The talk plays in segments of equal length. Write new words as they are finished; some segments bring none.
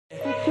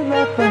you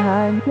left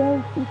behind, yo,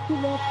 what you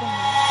left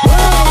behind.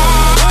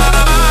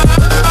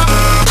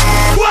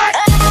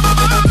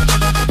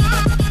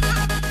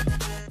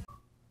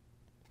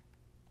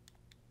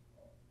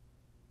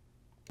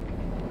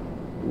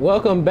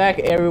 Welcome back,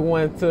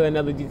 everyone, to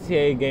another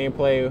GTA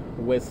gameplay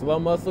with Slow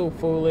Muscle,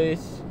 Foolish.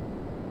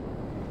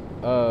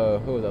 Who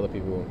was the other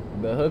people?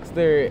 The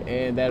Hookster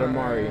and that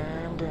Amari.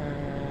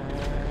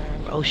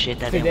 Oh shit,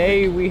 that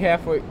Today we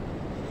have for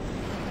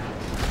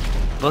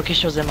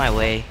Bookish was in my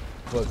way.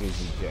 Bookish.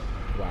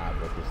 Wow,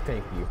 Bookish,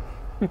 thank you.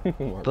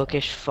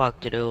 Bookish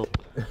fucked it up.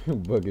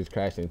 Bookish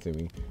crashed into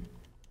me.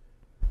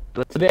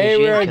 Bookish, Today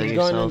you we're kill gonna.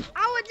 yourself.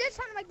 I was just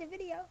trying to make the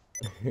video.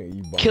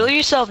 You Kill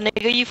yourself,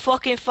 nigga. You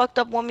fucking fucked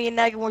up what me and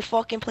Naggy were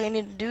fucking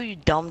planning to do, you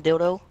dumb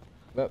dildo.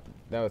 Well,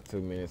 that was 2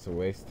 minutes of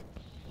waste.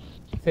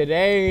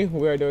 Today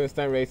we're doing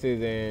stunt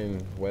races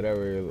and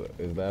whatever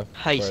is left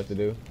for us to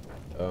do.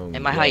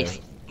 And my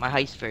heist. My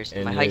heist first.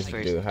 And my let's heist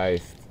first. do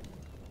heist.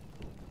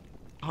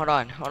 Hold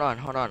on.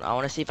 I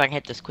want to see if I can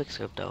hit this quick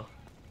scope though.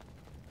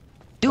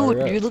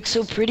 Dude, you look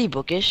so pretty,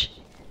 Bookish.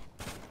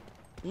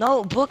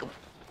 No,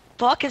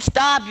 fucking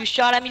stop. You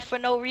shot at me for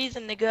no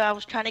reason, nigga. I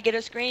was trying to get a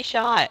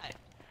screenshot.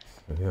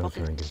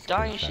 Fucking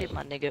starting shit,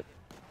 my nigga.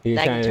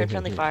 Naggy, turn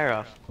friendly fire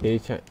off.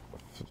 He's trying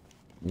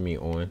me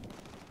on.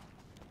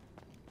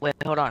 Wait,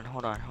 hold on.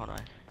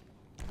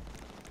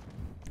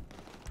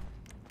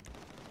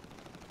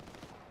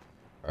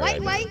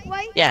 Wait.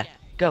 Yeah,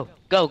 go,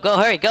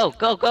 hurry, go.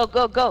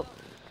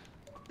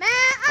 Man,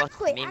 I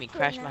quit. Made me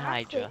crash my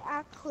Hydra.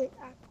 I quit.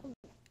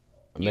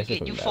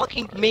 You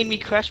fucking made me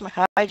crash my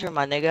Hydra,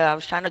 my nigga. I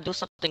was trying to do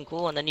something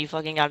cool and then you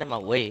fucking got in my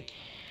way.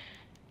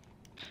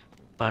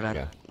 So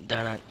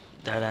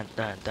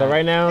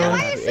right now,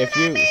 if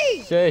you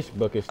shush,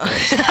 Bookish,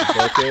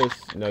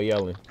 no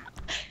yelling.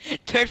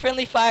 Turn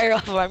friendly fire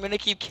off or I'm gonna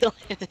keep killing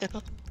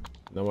him.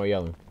 No more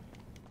yelling.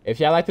 If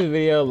y'all like this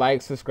video,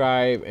 like,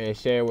 subscribe, and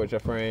share with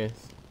your friends.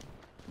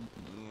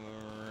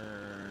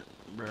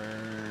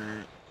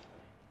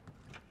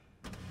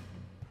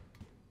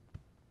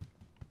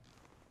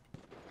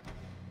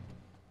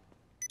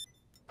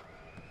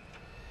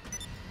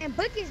 And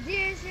Book is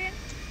dear shit.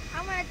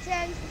 I'm gonna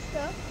tell you some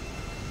stuff.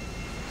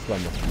 Slow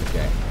motion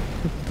chat.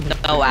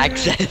 No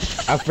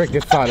access. I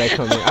freaking saw that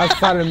coming. I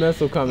saw the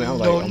missile coming. I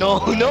was like,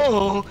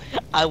 no.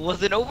 I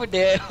wasn't over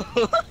there.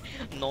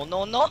 No.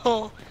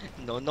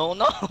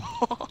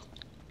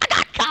 I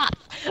got cops.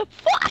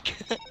 Fuck.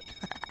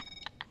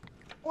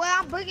 Well,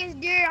 I'm Book is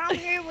dear. I'm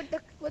here with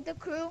the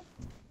crew.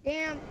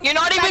 Damn. You're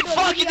not even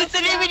fucking. This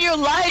isn't even your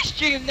live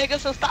stream, nigga.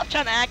 So stop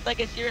trying to act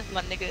like it's yours,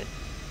 my nigga.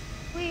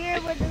 We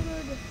here with the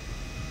crew.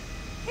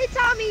 Hey,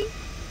 Tommy.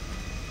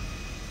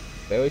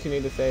 Say what you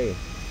need to say.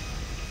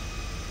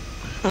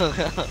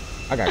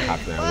 I got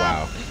cops now.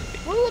 Wow.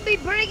 We will be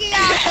bringing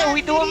out.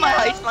 We doing my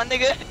heist, my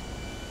nigga.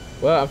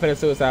 Well, I'm finna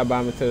suicide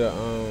bomb into the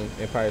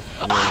Empire.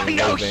 Oh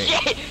no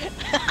shit!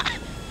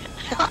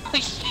 Oh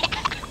shit!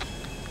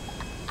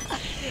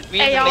 Me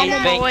and the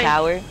Maze Bank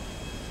Tower.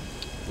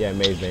 Yeah,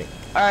 Maze Bank.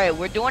 All right,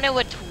 we're doing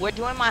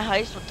my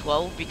heist with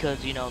 12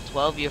 because you know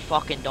 12 you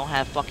fucking don't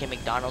have fucking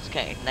McDonald's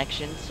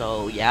connection,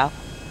 so yeah.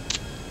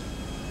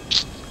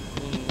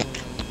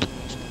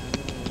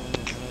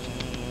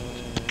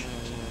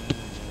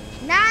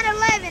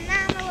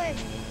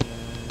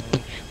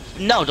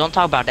 No, don't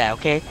talk about that,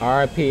 okay?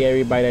 R.I.P.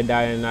 everybody that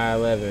died in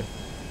 9/11.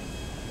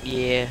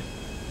 Yeah.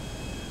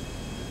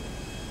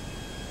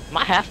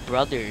 My half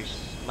brother's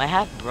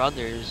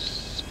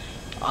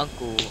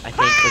uncle, I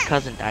think, or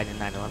cousin died in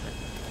 9/11.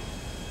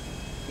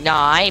 No,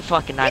 I ain't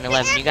fucking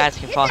 9/11. You guys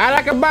can fucking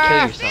kill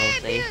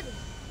yourselves, eh?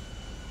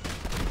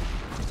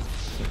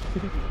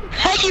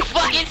 Hey, you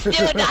fucking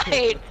still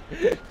died!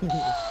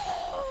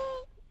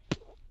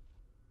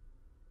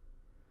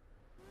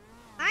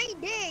 I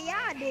ain't dead,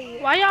 y'all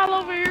dead. Why y'all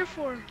over here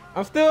for?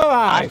 I'm still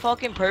alive. I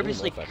fucking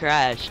purposely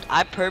crashed.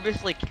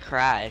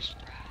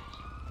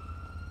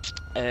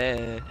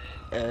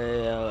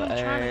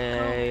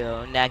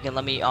 Nagging,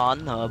 let me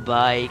on the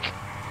bike.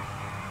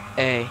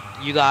 Hey,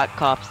 you got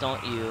cops,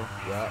 don't you?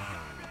 Yep.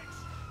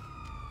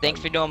 Thanks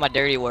for doing my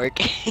dirty work.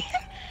 Shit,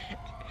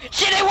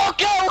 it won't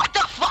go! What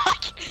the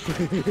fuck?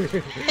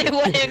 It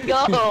wouldn't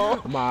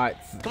go. Mods.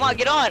 Come on,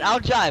 get on. I'll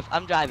drive.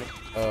 I'm driving.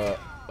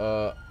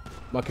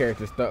 My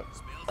character's stuck.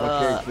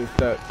 My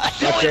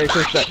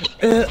character's stuck.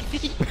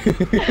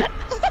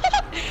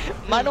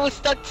 Mine was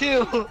stuck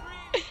too.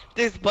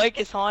 This bike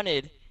is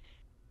haunted.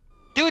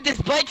 Dude,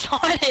 this bike's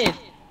haunted.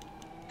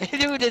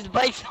 Dude, this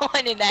bike's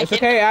haunted. It's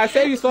okay. I'll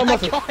save you, Slow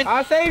Motion.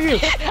 I'll save you.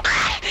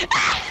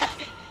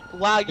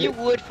 Wow, you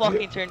would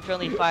fucking turn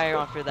friendly fire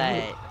on for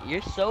that.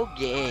 You're so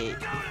gay.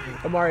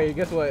 Amari,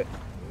 guess what?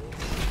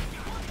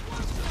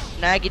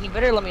 Naggy, you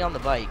better let me on the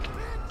bike.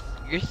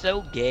 You're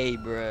so gay,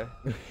 bruh.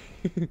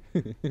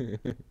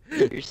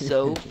 You're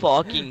so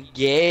fucking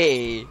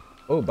gay.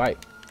 Oh, bike.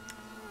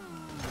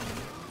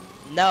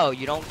 No,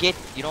 you don't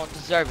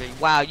deserve it.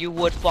 Wow, you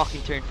would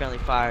fucking turn friendly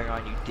fire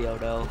on, you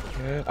dildo.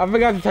 I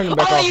forgot to turn it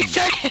back off. You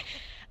turned it.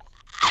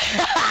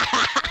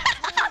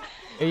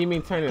 And you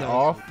mean turn it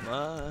off?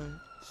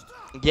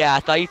 Yeah, I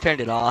thought you turned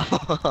it off.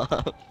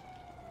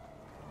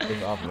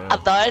 It's off now. I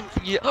thought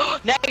you.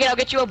 Naggin, I'll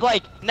get you a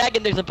bike.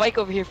 Naggin, there's a bike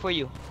over here for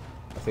you.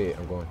 I see it.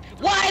 I'm going.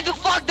 Why the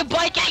fuck the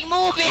bike ain't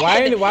moving?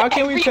 Why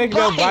can't we Every take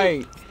the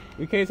bike?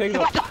 We can't take the.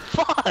 What the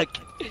fuck?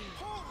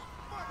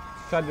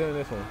 Try doing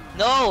this one.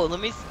 No, let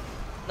me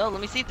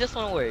see if this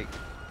one works.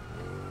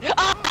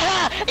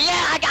 Ah,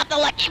 yeah, I got the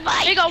lucky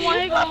bike. He got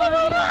one.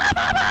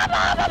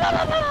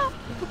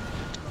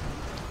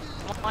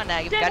 Come on,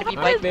 Nag, it's Damn, gotta be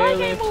what bike. is bike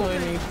Feeling ain't moving?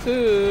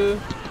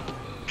 22.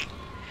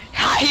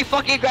 He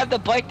fucking grabbed the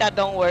bike that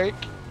don't work.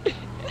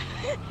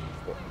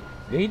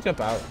 Did he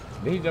jump out?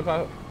 Did he jump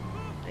out?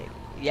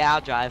 Yeah,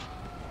 I'll drive.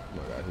 Oh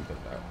my god, he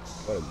jumped out.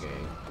 What a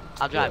game.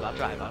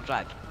 I'll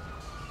drive.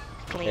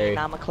 Clean, Hey.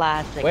 I'm a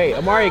classic. Wait,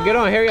 Amari, get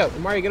on. Hurry up.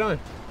 Amari, get on.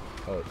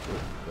 Oh, shit.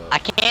 Well, I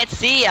can't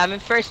see. I'm in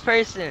first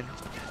person.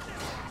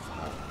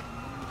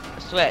 I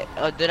swear.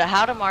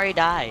 How'd Amari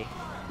die?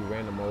 you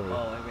ran him over.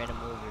 Oh, I ran him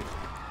over.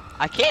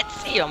 I can't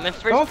see. I'm in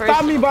first Don't person.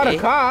 stop me by the okay?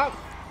 cop.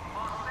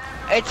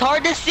 It's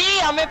hard to see.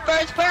 I'm in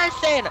first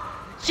person.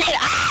 Shit.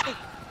 Ah!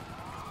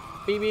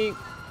 Beep, beep.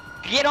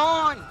 Get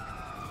on.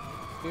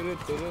 Your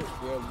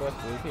bus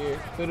is here.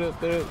 Get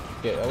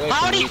away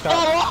How'd from he me,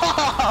 fall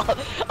cop.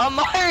 off?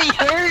 Amari,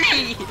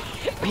 hurry.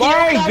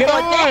 Amari, You're get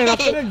not on. I'm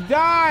okay. gonna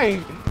die.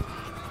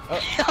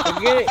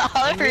 Forget it.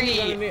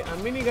 Hurry.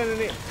 I'm mini gunning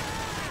it.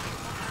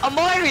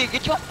 Amari,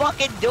 get your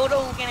fucking dodo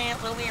looking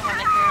ass over here, my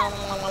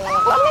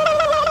nigga.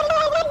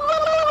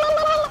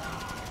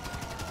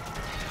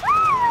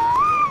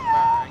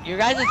 Your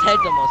guys'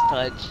 head's almost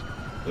touched.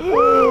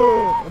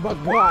 Oh my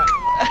god.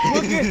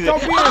 Bookies,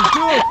 don't be a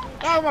dude.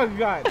 Oh my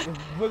god.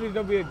 Bookies,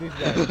 don't be a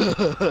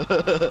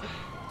douchebag.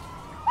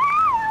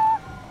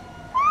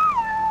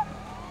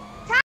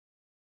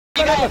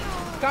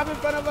 Cop in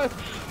front of us.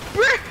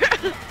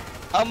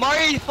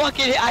 Amari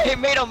fucking, I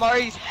made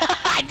Amari's.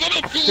 I did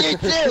it to you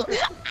too.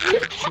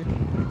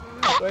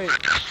 Wait,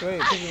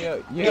 pick me up.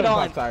 You Get have a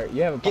on. pop tire.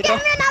 You have a pop Get Give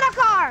me another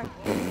car.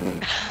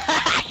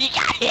 You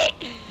got it.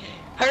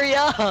 Hurry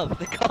up.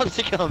 The cops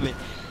are coming.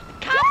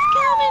 Cops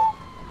coming.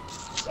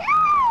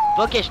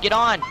 Bookish, get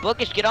on.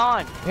 Bookish, get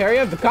on. Hurry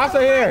up, the cops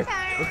are here.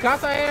 The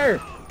cops are here.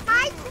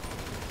 Fight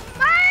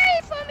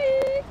for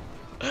me.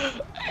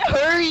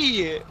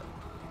 Hurry.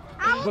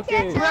 I don't Book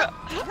care. it. Go.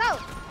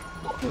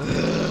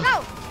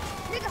 Go.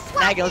 Nigga,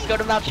 swap Naggy, let's me. go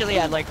to Mount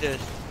Chiliad like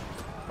this.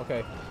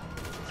 Okay.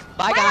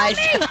 Bye, Wait on guys.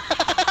 me.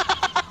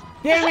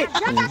 Damn it.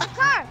 Jump out the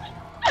car.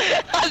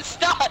 I'm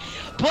stuck.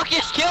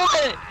 Bookish killed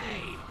it.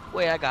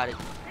 Wait, I got it.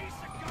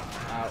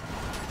 Out.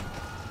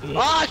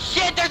 Oh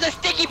shit, there's a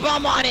sticky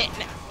bomb on it.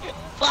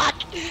 Fuck.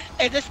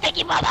 There's a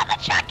sticky bomb on the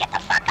truck. Get the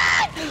fuck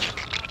out.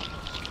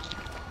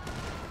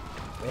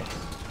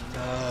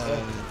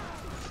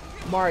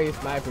 Mari is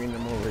sniping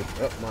them over.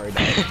 Oh, Mari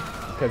died.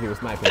 Because he was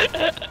sniping.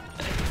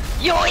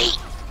 Yoink.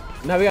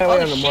 Now we gotta wait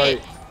Oh on the Mari.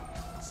 shit.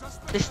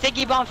 The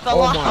sticky bomb fell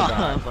Oh off.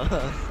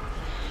 my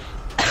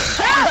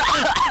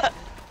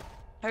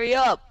Hurry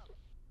up.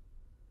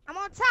 I'm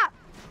on top.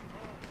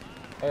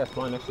 Hey, that's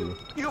fine next to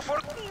you.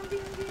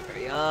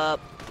 Hurry up.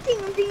 Ding.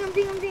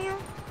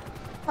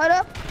 Hold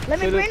up. Let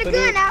me bring the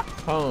gun out.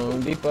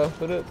 Home Depot.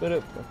 Put it.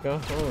 Let's go.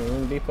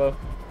 Home Depot.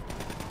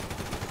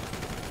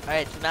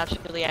 Alright, to Mount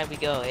Chiliad we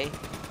go, eh?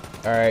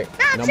 Alright.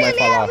 Now Nobody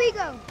fall off. we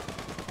go.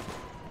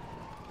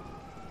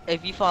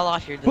 If you fall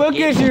off, you're the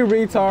Bookish, gay. you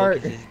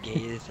retard. Bookish is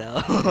gay as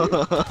hell.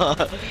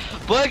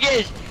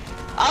 Bookish!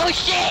 Oh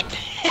shit!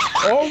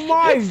 Oh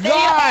my Stay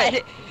god!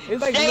 on.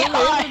 It's like,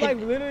 Stay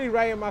literally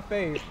right in my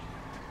face.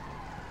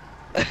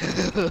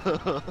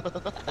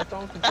 What's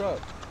wrong with the truck?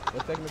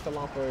 What's taking so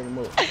long for it to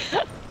move?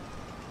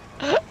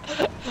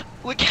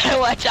 We gotta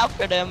watch out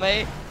for them,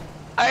 eh?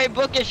 Alright,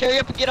 Bookish, hurry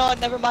up and get on.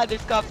 Never mind,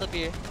 there's cops up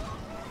here.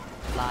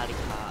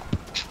 Lollipop.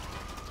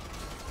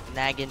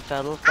 Nagging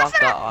fell the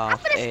fuck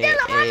off.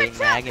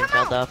 Nagging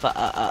fell the fuck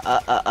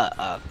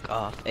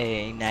off.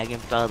 Nagging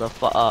fell the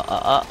fuck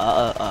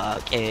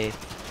off.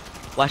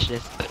 Watch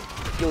this.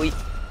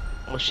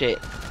 Oh shit.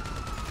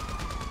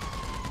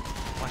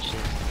 Watch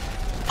this.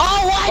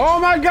 Oh, what? Oh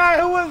my god,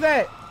 who was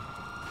that?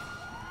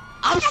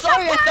 I'm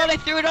sorry, I thought I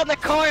threw it on the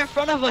car in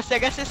front of us. I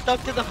guess it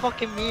stuck to the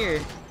fucking mirror.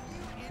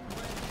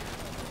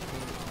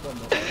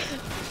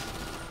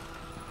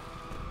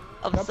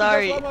 I'm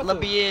sorry. Let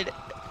me in.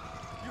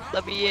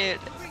 Let me in.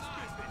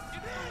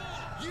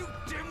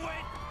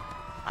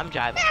 I'm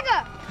driving.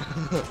 Nigga.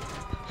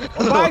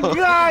 Oh my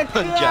god,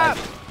 I'm stop!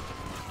 driving.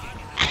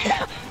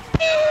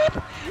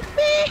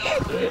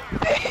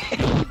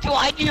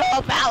 Why'd you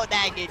hop out,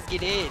 Naggin?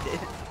 Get in.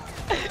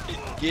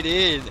 Get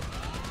in.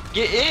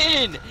 Get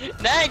in.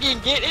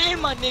 Naggin, get in,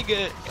 my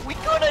nigga. We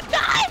gonna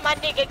die, my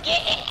nigga.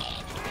 Get in.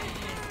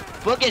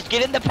 Bookish,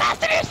 get in the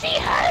passenger seat.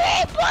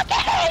 Hurry,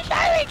 Bookish.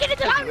 Hurry, get in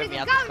the Go, Rip me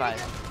nigga, out go, the car.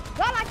 nigga.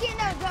 Go like you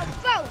know, go.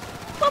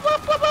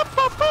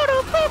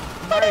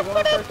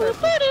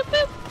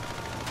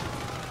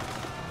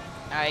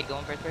 Alright,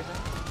 going first person.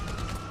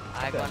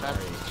 I'm gonna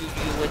shoot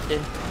you with the.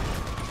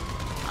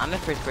 I'm in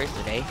first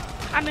person, eh?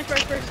 I'm in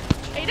first person.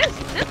 Hey,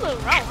 this little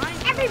raw.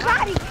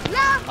 Everybody,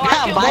 love. Oh, I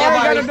Yeah, killed buy him. a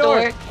Mari's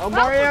door. Oh,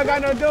 Mario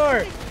got no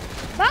door.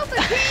 Vote for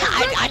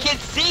Ken I can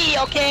see,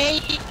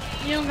 okay?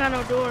 You don't got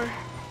no door.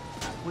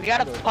 We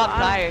gotta pop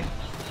tires.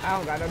 I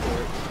don't got no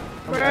door.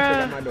 I'm gonna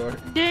Bruh. at my door.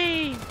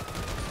 Dang.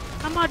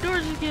 How my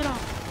doors just get on?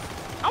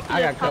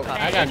 I got cover.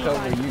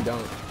 You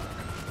don't.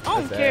 I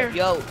don't That's care.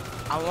 Yo,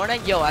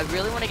 I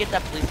really wanna get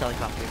that police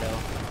helicopter though.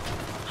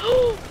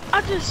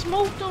 I just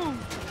smoked them.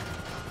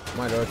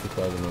 My door's too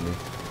closing on me.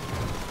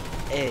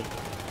 Hey.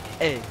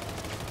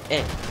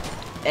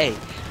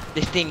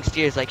 This thing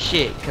steers like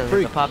shit because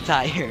there's a pop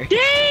tire.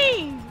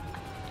 Dang.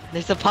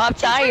 There's a pop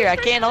tire. I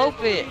can't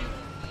help it.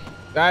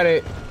 Got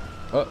it.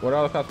 Oh, where'd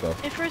all the cops go?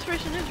 In first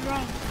person is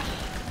wrong.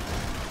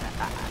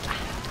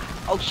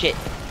 Oh shit.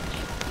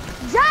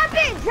 Jump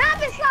it,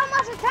 slow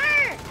motion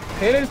turn.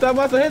 Hit it, stop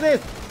muscle, hit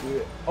this.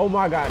 Oh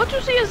my god. What you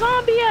see a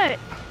zombie at?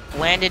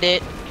 Landed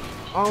it.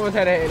 Almost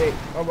had a headache.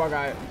 Oh my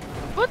god.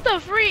 What the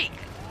freak?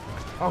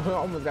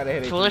 Almost got a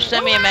headache. Foolish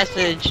sent me a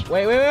message.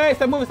 Wait.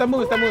 Stop moving.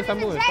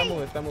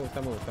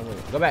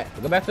 Go back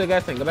to the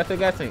gas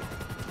tank.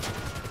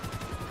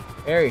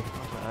 Harry.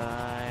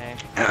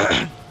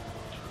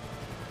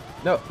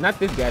 No, not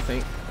this gas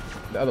tank.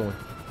 The other one.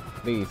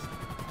 These.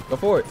 Go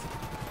forward.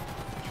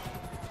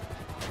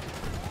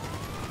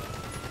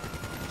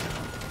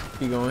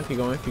 Keep going.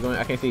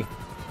 I can't see.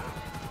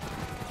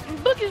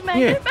 Bookies, man,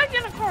 Yeah. get back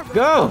in the car, bro.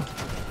 Go!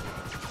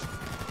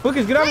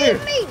 Bookies, get over here!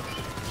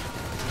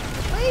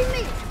 Leave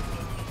me.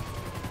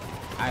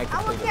 I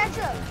will catch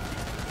up.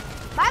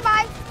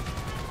 Bye-bye.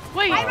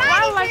 Wait, Bye, why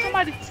Ronnie, do like sis.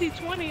 somebody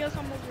C20 or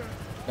something over there?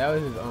 That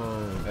was his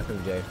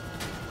FMJ.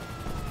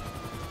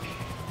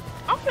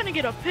 I'm finna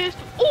get a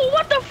pistol. Ooh,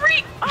 what the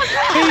freak?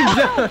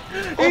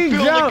 He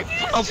jumped!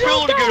 I'm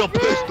feeling to get a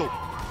pistol.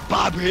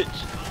 Bye,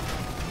 bitch.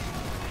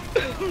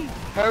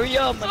 Hurry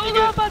up, my So I'm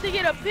nigga. about to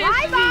get a pistol.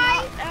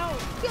 Bye-bye. Out.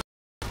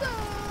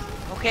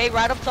 Okay,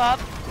 right up top.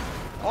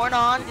 Horn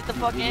on, get the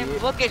fuck in.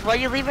 Bookish, why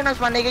you leaving us,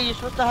 my nigga? You're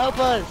supposed to help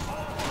us.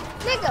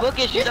 Nigga,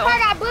 Bookish, you this don't- car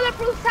got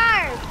bulletproof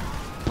tires.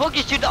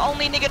 Bookish, you're the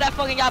only nigga that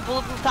fucking got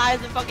bulletproof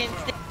tires and fucking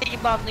sticky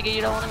bombs, nigga.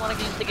 You're the only one that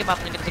can use sticky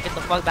bombs, nigga. So get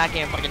the fuck back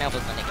here and fucking help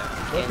us, my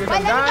nigga. Bookish, Okay. Wait,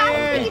 I'm let me got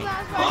dying! some sticky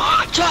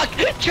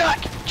bombs first.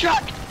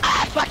 Truck!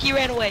 Ah, fuck, he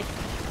ran away.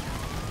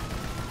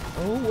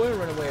 Who would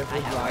run away if it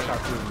was I black know.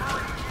 cartoon?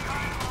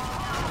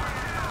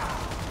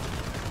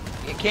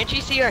 Can't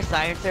you see our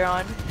silencer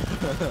on?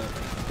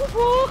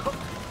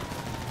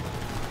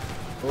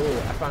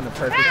 Oh, I found the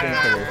perfect thing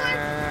for this.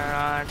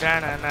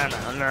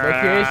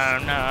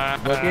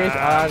 Bookish,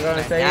 all I'm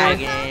gonna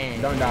say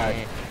is, don't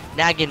die.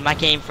 Naggin, my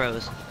game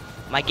froze.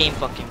 My game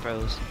fucking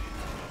froze.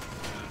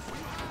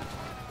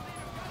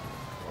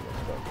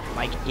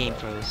 My game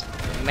froze.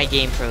 My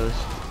game froze.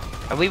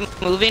 Are we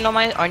moving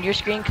on your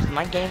screen? Cause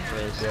my game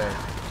froze. Yeah.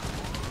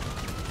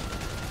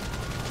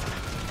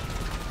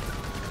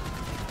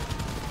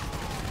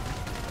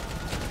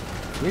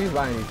 We just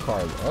buying these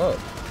cars up.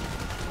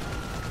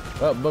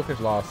 Oh, Booker's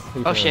lost.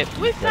 He's Oh, finna shit.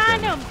 be We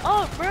find spectating. them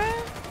up, bruh.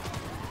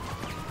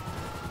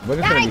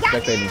 Booker's Y'all gonna be ain't got me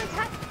spectating. in the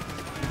top.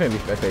 He's gonna be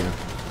spectating.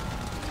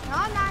 No,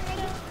 I'm not,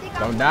 nigga. Stick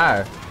Don't on.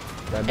 die.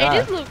 Don't Hey, die.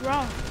 this look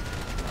wrong.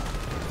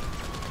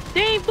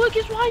 Dang,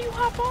 Bookish, why you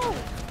hop on?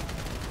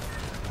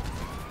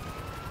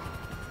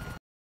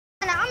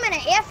 I'm in an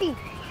Effie.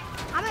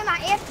 I'm in my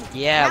Effie.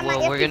 Yeah, Not my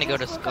well, we're Effie gonna go to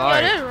pistol. Scar.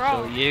 Yeah, that's So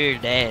wrong. you're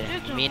dead.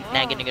 That's Me and wrong.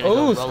 Naggin are gonna Ooh,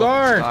 go roll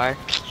Scar. up Scar.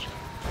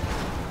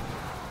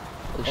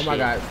 Oh my shit.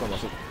 god, it's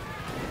almost.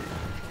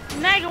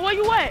 Naga, where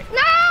you at?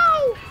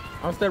 No!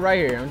 I'm still right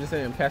here. I'm just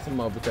saying passive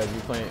mode because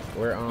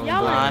we're on.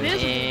 Y'all are I'm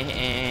invisible.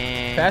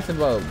 in. Passive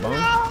mode, bum.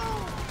 No!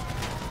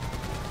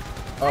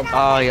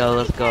 Oh, yo,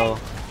 let's go.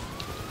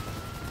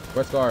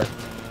 What's Scar?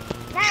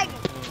 Naggin.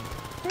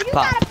 So you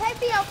Pop. gotta pay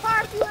for your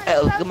car if you in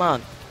Oh, the come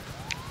on.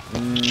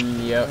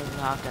 Yep.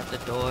 Knock at the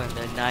door and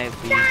the night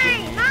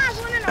Dang, begins. mine's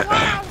one in the wall.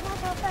 I was going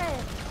so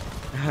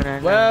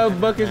fast. Well,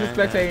 Buck is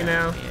spectating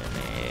now.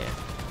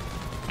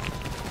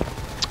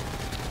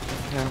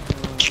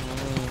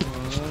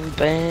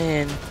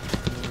 Ben.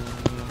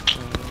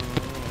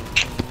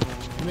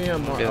 Me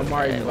and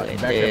Amari Doing back it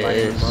there like by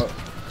him, this. bro.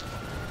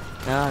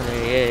 Now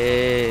there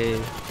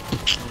is.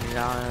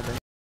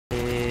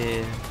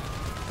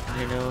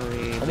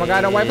 Oh my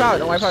god, don't wipe out,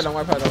 don't wipe out, don't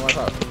wipe out, don't wipe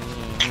out.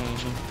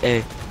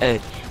 Hey, hey,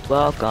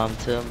 welcome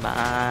to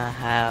my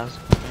house.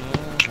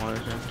 We're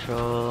in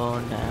control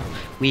now.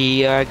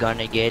 We are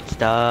gonna get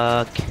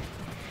stuck.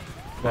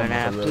 Gonna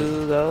have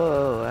to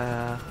go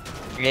out.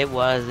 It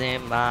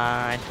wasn't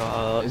my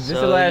fault. Is this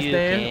so the last you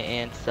stand?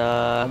 can't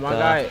suck Oh my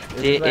god,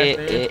 is this the last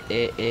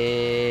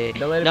stand?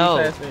 Don't let it No.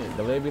 be last stand.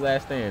 Don't let it be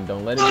last stand.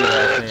 Don't let it be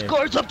last stand.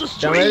 Scores up the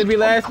street. Don't let it be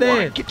last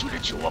stand. Get to the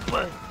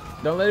chopper.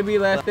 Don't let it be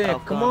last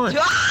stand. Come on.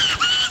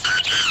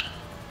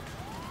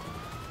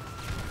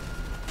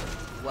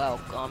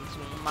 Welcome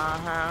to my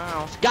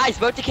house. Guys,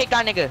 vote to kick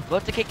that nigga.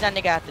 Vote to kick that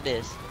nigga after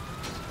this.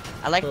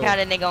 I like Who? how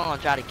that nigga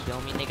gonna try to kill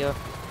me, nigga.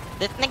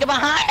 This nigga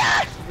behind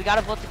us! We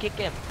gotta vote to kick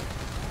him.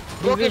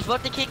 Bookish,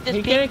 vote to kick this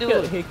He pink can't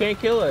dude. he can't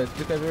kill us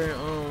because we're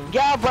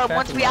Yeah, but Passive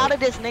once we mode. out of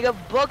this, nigga,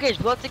 Bookish,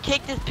 vote to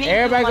kick this pink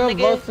Everybody dude, my go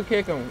nigga. vote to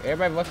kick him.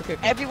 Everybody vote to kick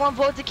him. Everyone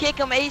vote to kick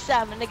him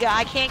ASAP, my nigga.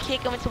 I can't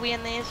kick him until we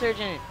end the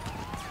insurgent.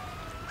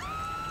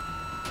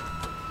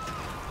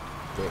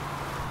 kick.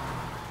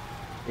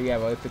 Yeah,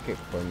 well, it's a kick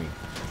for me.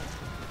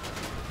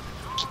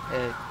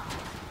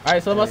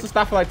 Alright, so let's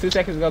stop for like 2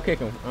 seconds and go kick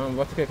him.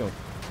 What's to kick him?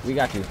 We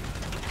got you.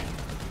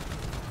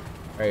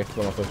 Alright,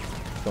 slow muscle.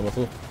 Slow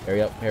muscle.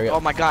 Hurry up, hurry up. Oh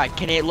my god,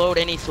 can it load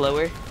any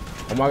slower?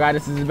 Oh my god,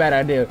 this is a bad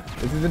idea.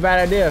 This is a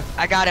bad idea.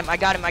 I got him, I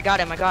got him, I got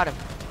him, I got him.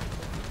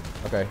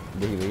 Okay,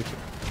 did he leave?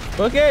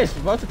 Bookish,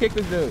 vote to kick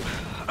this dude.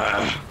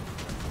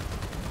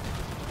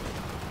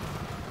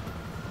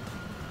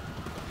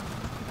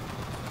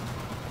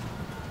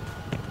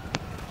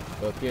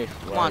 Bookish,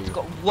 Come on, let's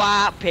go.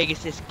 Wow,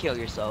 Pegasus, kill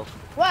yourself.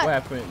 What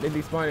happened? They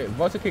despawned it.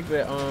 Vote to kick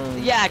that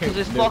Yeah, because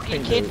there's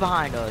fucking kids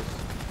behind us.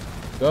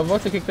 Go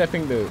vote to kick that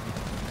pink dude.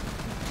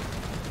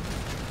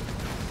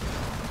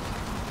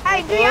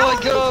 Hey, do y'all Oh,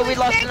 go, we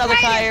lost another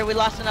spectating? tire, we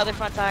lost another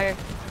front tire.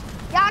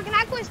 Y'all, can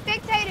I quit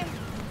spectating?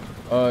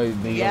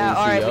 Then Yeah,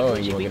 alright, CEO we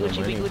and you Gucci, we won't get no Gucci,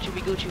 money. we Gucci,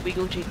 we Gucci, we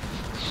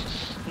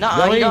Gucci.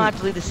 No, you don't have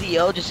to leave the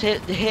CEO, just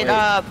hit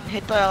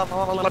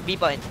the B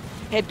button.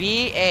 Hit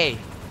B, A.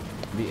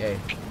 BA.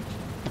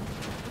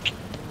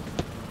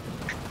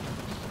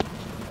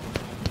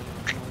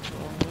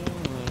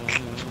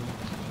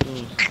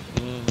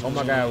 Oh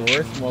my god,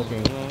 we're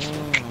smoking.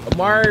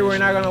 Amari, we're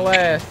not gonna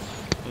last.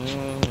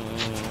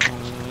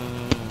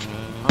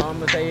 All I'm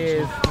gonna say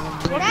is,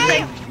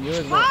 you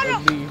is an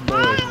ugly boy.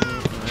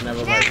 I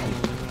never liked you.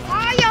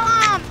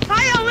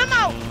 Call your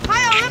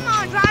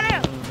limo and drive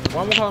there.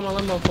 What am I calling my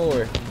limo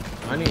for?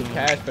 I need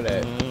cash for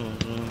that.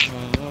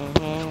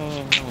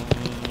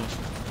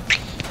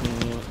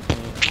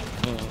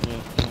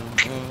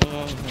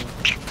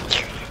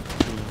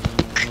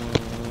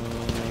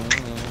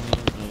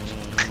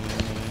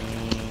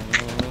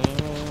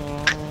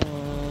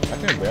 I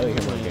can barely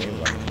hear my game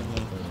volume.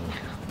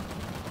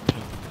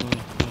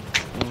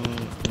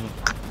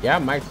 Yeah,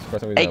 Mike's for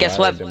some reason. Hey, guess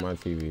what? than my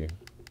TV.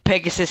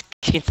 Pegasus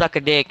can suck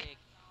a dick.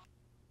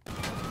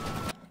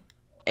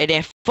 And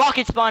then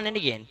fucking spawn in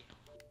again.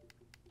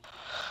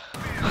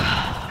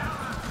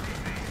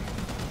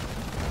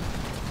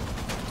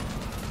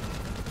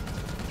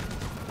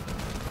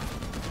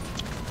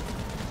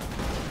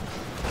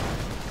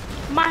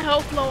 My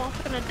health low,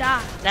 I'm gonna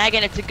die.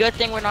 Naggin, it's a good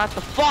thing we're not the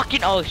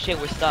fucking. Oh shit,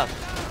 we're stuck.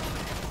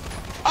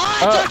 Oh,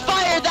 it's on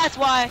fire, that's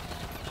why.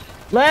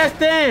 Last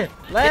stand!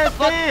 Last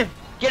fuck- stand!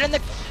 Get in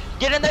the.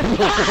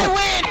 I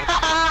win!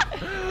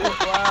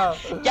 Wow.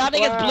 Y'all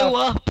niggas blew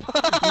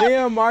up. Me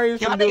and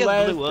Mario's Y'all gonna do niggas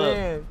last blew up.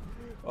 stand.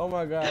 Oh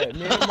my god.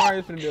 Me and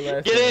Mario's gonna do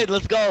last Get stand. in,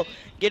 let's go.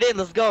 Get in,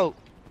 let's go.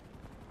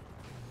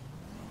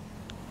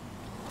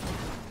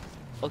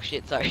 Oh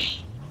shit, sorry.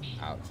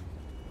 Ouch.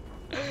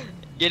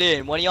 Get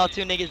in. One of y'all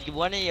two niggas,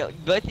 one of you,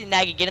 both you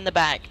Naggy, get in the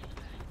back.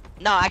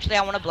 No, actually,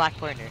 I want a black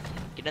partner.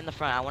 Get in the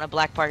front. I want a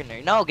black partner.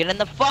 No, get in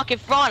the fucking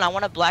front. I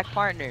want a black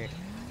partner.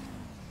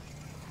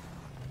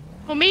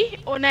 For me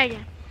or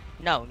Naggin?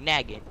 No,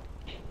 Naggin.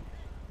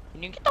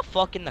 Can you get the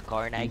fuck in the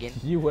car, Naggin?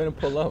 You wouldn't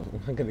pull up.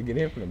 I'm gonna get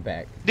in from the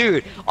back.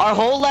 Dude, our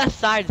whole left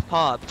side is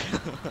popped.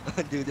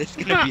 Dude, this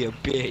is gonna be a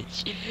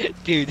bitch.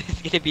 Dude, this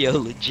is gonna be a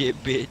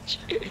legit bitch.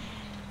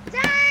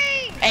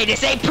 Dang! Hey,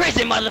 this ain't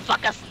prison,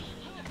 motherfuckers.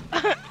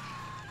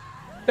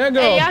 That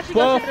girl Hey, y'all should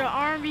go buff. to the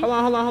army.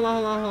 Hold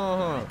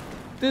on.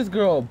 This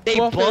girl They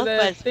buff both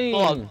as as thing.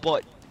 fuck,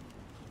 but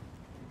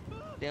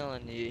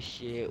stealing this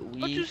shit. What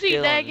We you see,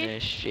 stealing Daggett?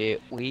 this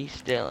shit. We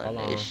stealing Hold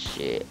on. this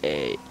shit.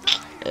 Hey,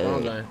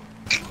 Hold hey, on.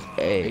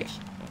 hey,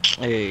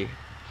 hey,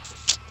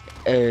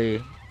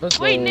 hey. Let's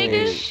Wait, go.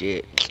 nigga.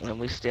 Shit. And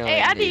we stealing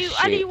Hey, I this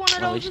need shit. one of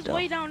And we those. It's stealing-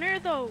 way down there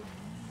though.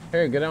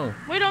 Here, get on.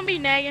 Wait on me,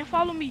 Naggin.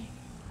 Follow me.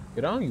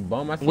 Get on, you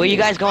bum. I see Where you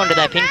guys going to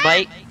that pink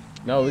bike?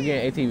 No, we're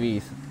getting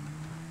ATVs.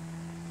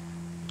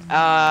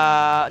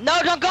 No,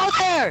 don't go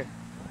there!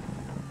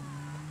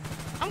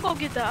 I'm gonna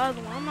get the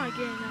other one. I'm not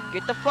getting that.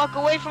 Get the fuck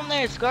away from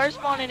there. Scar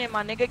spawning in,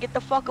 my nigga. Get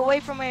the fuck away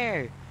from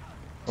here.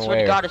 From Swear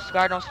to where? God, if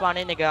Scar don't spawn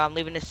in, nigga, I'm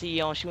leaving the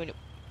CEO and shooting.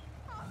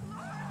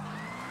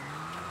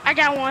 I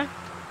got one.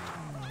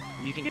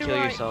 You can You're kill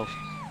right. yourself.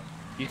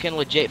 You can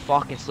legit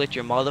fucking slit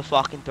your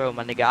motherfucking throat,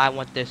 my nigga. I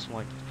want this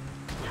one.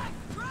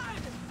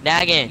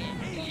 Naggin.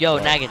 Yo,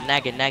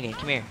 Naggin,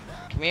 come here.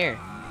 Come here.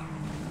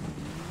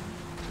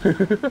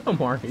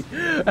 I'm already.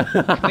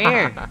 Come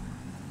here.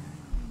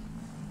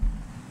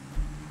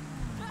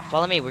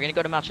 Follow me. We're gonna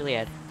go to Mount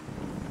Chiliad.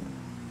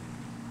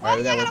 Alright, we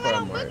you gotta gotta wait wait for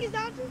on Amari. bookies,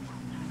 don't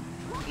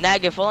you?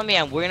 Naggin, follow me,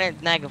 and we're gonna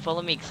Naggin,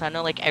 follow me, cause I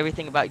know like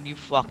everything about you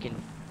fucking.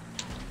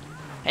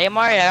 Hey,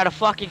 Amari, I got a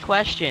fucking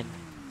question.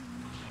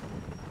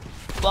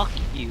 Fuck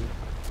you.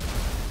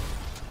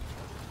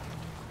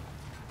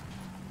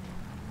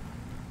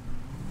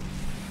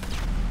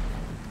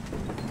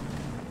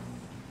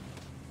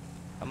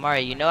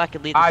 Amari, you know I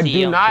could lead the I CEO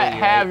do and not kill you,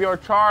 have right? your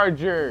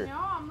charger.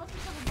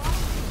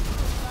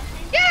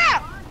 Get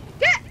out!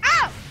 Get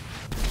out!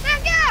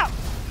 Now get out!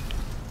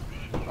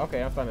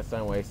 Okay, I'm finding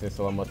some way since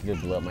Slow Motion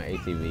just blew up my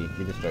ATV.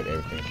 He destroyed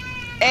everything.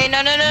 Hey,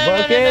 no,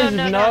 Bookish,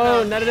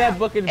 no, none of that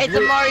Bookish. It's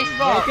Amari's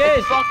fault. Bookish,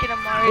 It's fucking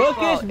Amari's fault.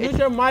 Bookish, mute It's-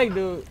 your mic,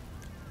 dude.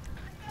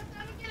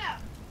 Get out.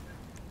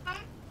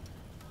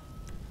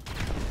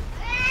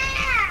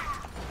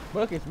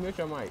 Bookish, mute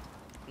your mic.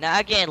 Now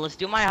again, let's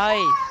do my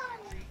heist.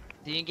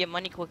 So you can get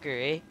money quicker,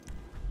 eh?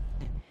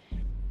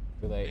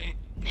 Too late.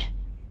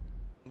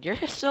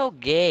 You're so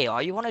gay. All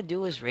you wanna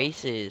do is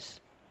races.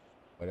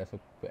 But that's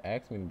what people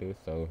asked me to do,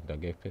 so don't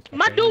get pissed off.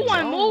 My dude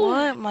want So move.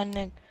 what, my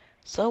nigga?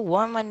 So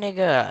what, my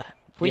nigga?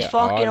 We Yeah,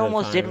 fucking all the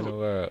almost time did. in the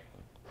world.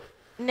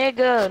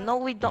 Nigga, no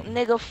we don't.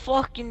 Nigga,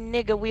 fucking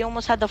nigga. We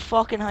almost had the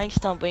fucking heist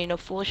stump, but you know,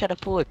 foolish had to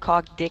pull a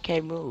cock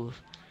dickhead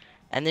move.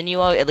 And then you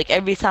like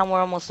every time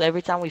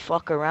we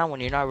fuck around when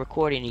you're not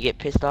recording, you get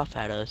pissed off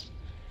at us.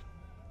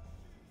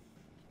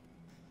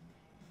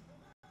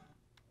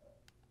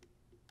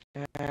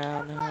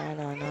 Round and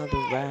another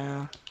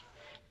round.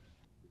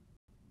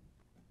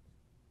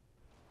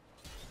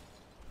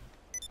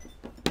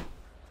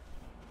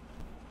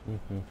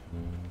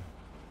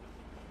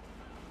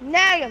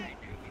 Now,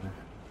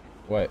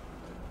 What?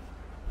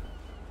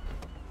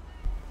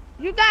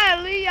 you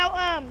gotta leave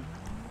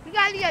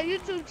your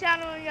YouTube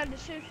channel in your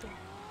description.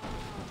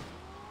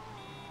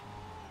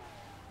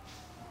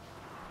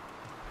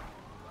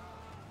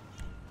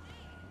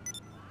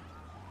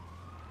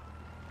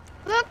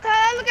 Look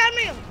at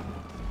me.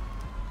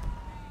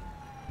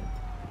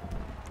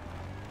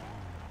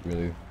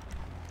 Really?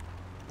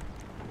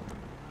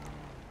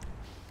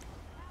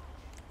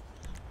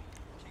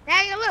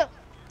 Now you look.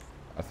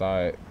 I saw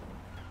it.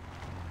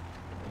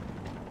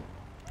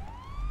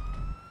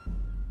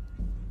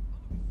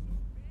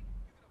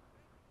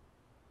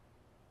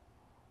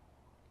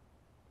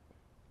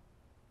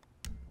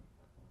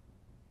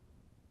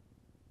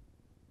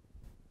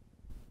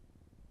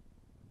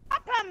 I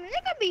promise,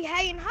 nigga be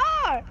hating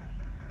hard.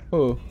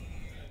 Who?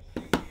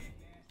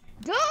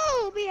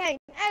 Dude be hating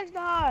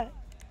extra hard.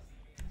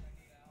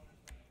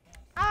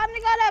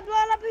 Nigga that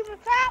blowing up people's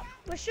top,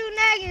 but shoot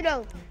Nagy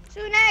though.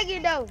 Shoot Nagy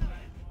though.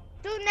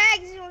 Shoot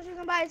Nagy, you want to shoot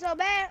somebody so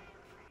bad.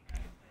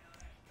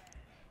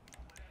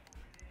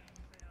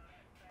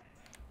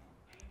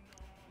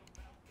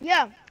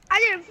 Yeah, I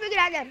didn't figure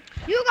that out.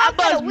 You I go for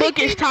bust the weak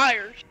bookish people,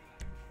 tires.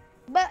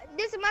 but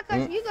this is my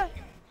question. You go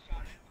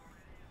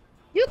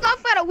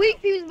for the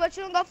weak people, but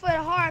you don't go for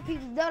the hard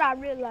people. That I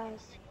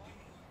realized.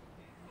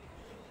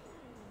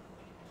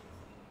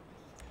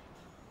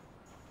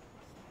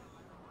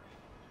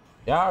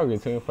 Y'all argue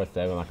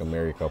 24/7 like a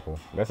married couple.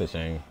 That's a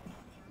shame.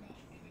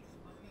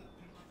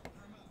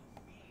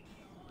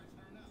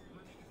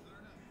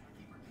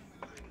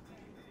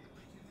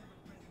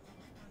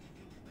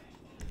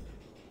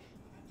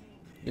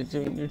 You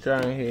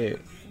trying to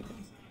hit.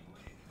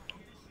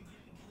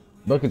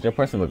 Look at your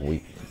person look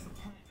weak.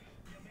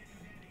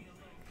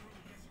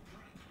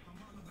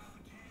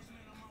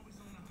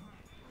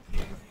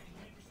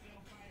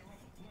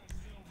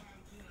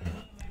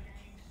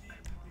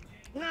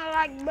 Not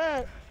like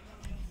but.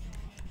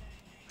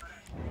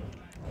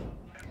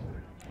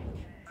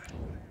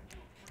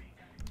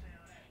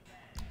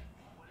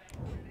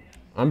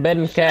 I'm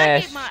betting Should I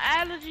cash. get my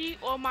allergy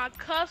or my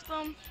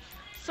custom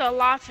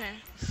Sultan?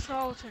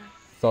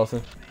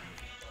 Salsa.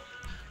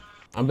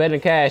 I'm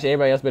betting cash.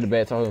 Everybody else better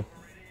bet. So who?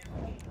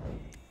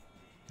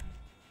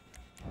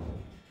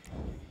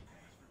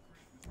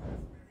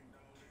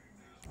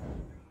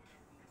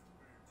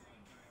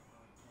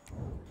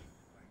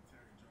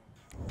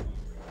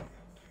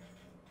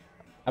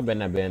 I bet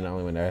not betting the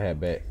only one that I had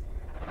bet.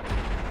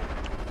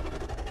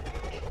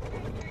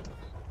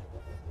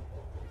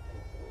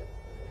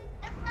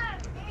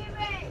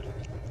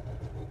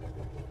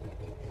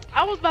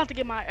 I was about to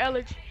get my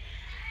allergy,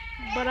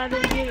 but I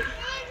didn't get it.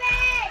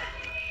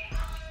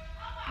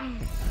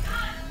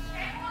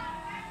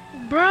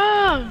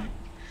 Bruh,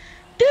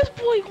 this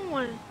boy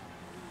going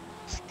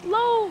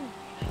slow.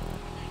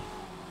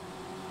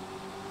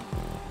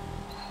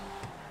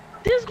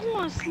 This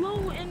going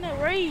slow in the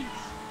race.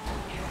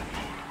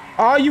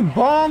 Oh, you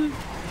bum!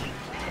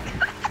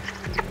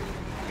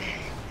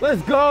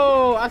 Let's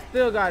go! I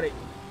still got it.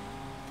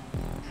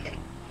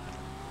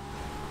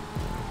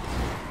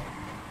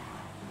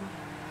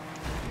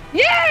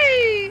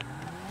 Yay!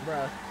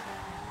 Bruh,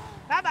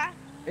 Bye bye.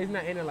 it's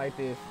not ending like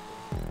this.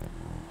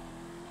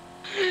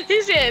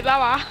 He said,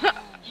 bye bye,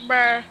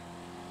 bruh.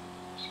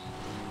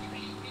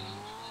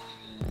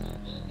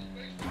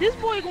 This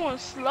boy going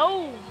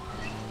slow.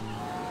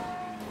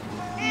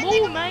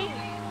 Move, man.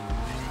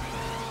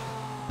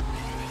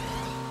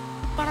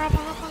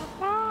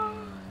 Ba-da-ba-da-ba-da-ba.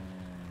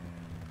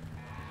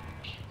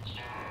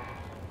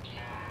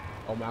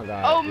 Oh my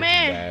god. Oh, this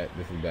man.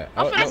 This is bad.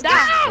 I'm Oh, finna no.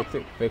 die. Fix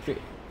it, fix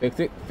it, fix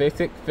it, fix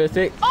it, fix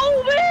it.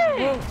 Oh,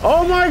 man.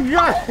 Oh my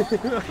god!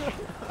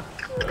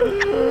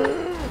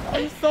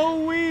 I'm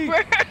so weak.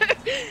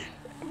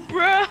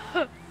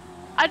 Bruh.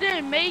 I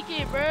didn't make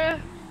it, bruh.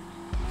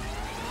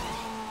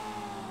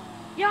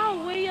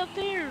 Y'all way up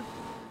there.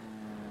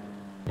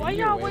 Why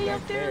You're y'all way way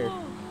back up there, there.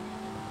 though?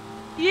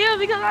 Yeah,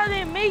 because I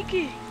didn't make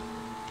it.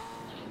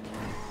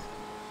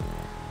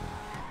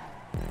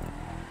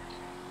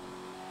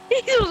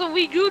 He was a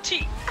weak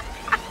Gucci.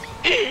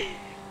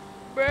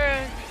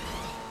 Bruh.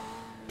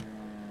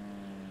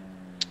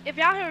 If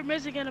y'all hear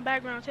music in the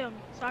background, tell me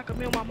so I can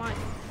mute my mic.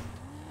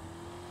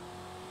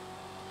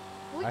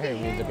 We I can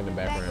hear music it in the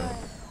background.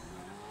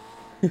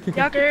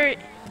 Y'all can hear it.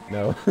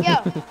 No. Yo,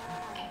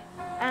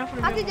 I'm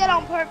finna I go. did that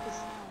on purpose.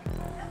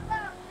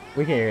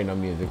 We can't hear no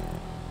music.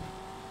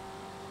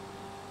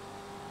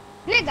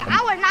 Nigga,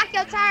 I would knock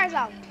your tires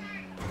off.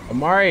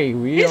 Amari,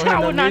 we This don't hear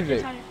how no would knock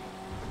music. your tire.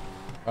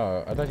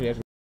 Oh, I thought you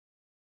actually.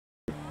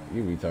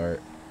 You retard.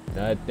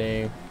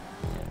 Nothing.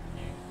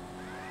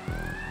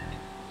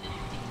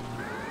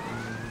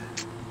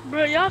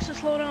 Bro, y'all should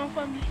slow down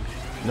for me.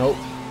 Nope.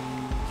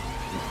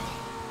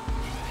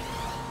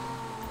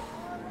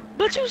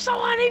 But you saw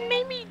how they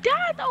made me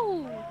die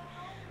though.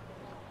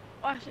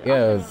 Watch it.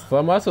 Yeah,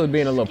 Slow Muscle was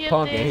being a little skip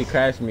punk and he this.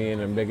 crashed me in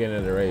the beginning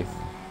of the race.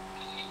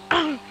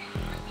 Oh,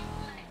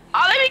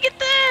 let me get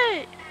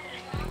that.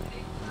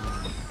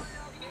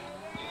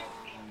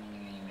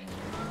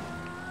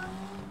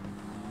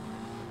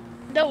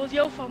 That was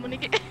your fault, my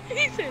nigga.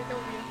 He said that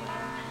was your fault.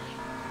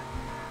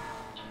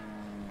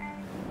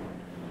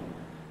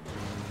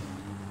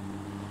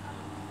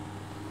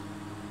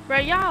 Bro,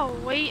 y'all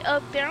way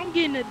up there. I'm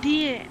getting a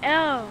D and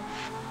F.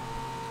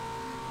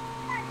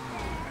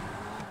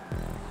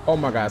 Oh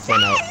my god,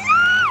 Sun out.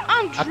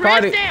 I'm I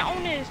caught it. drifting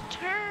on this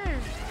turn.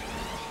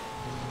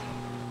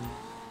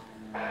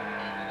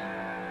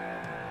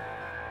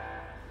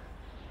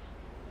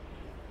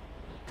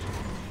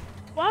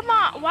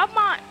 Why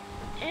my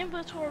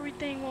inventory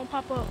thing won't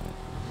pop up?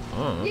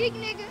 Big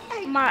nigga.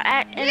 Hey, My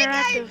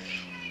interactive.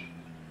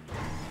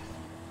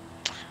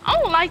 I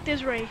don't like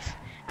this race.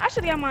 I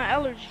should got my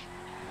allergy.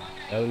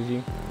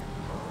 LG.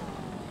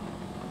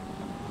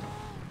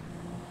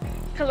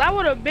 Cause I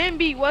would have been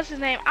beat. What's his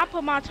name? I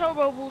put my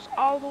turbo boost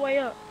all the way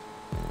up.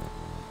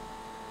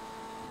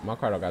 My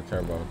car don't got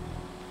turbo.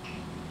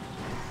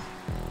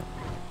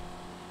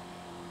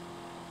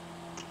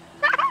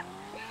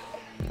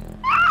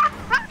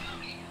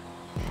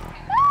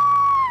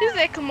 He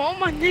said, "Come on,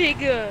 my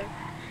nigga."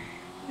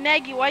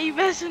 Nagy, why you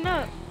messing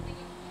up?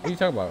 What you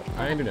talking about?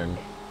 I ain't do nothing.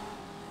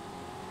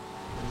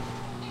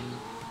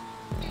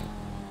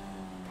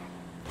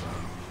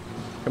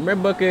 Come here,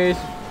 Bookish.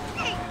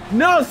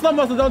 No, Slow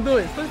Muscle, don't do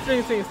it.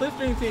 Slipstream team,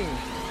 slipstream team.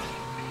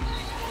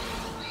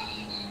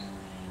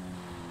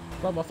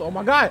 Slow Muscle, oh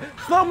my god.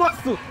 Slow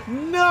Muscle.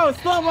 No,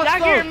 Slow Muscle.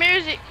 Y'all hear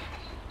music?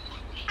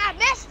 I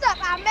messed up.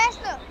 I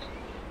messed up.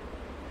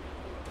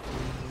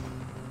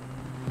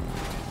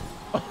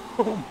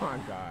 Oh my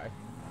god.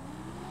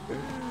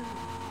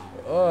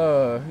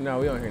 No,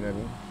 we don't hear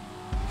nothing.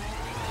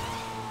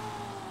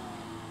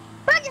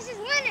 Buckets is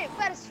winning.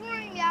 Better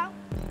swing, y'all.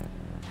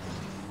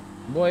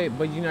 Boy,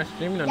 but you're not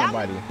streaming on Yeah.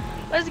 nobody.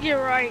 Let's get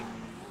right.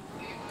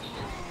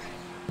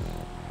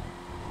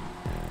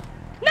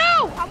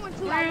 No! I went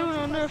too Real I went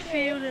on too the close.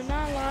 field and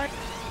I like.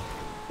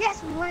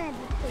 Yes, we landed.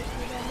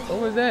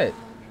 What was that?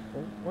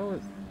 What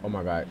was? Oh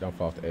my god, don't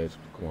fall off the edge.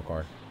 Come on,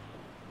 car.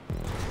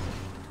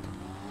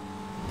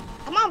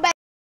 Come on, baby.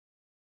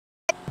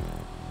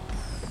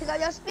 Pick up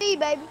your speed,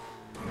 baby.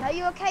 Now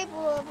you're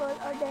capable of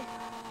that.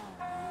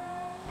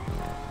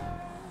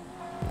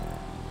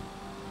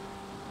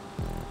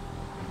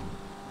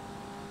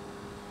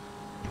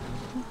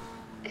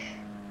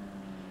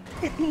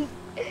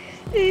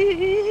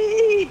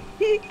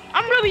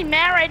 I'm really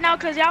mad right now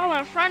because y'all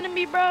in front of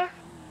me, bro.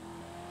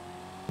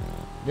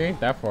 You ain't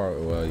that far.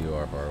 Well, you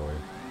are far away.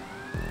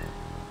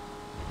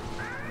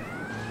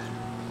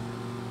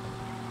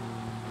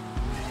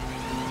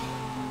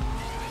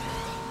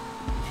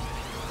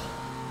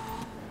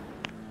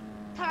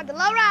 Talk the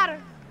low rider.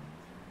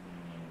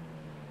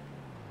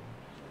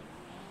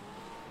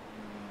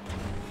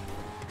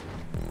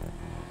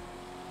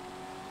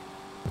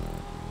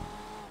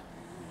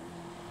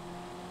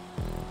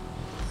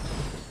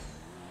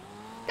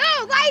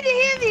 Go, why you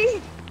hit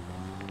me?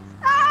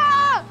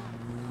 Oh!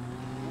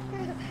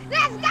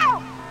 Let's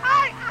go!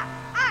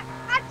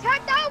 I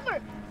turned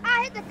over.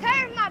 I hit the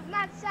curve,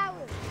 my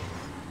salad.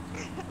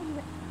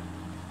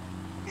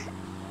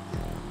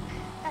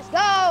 Let's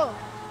go!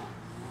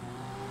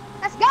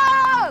 Let's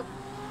go!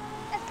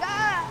 Let's go!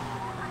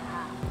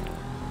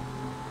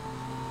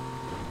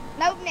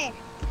 Nope, man.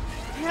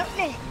 Nope,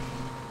 man.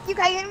 You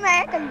can't get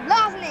mad because you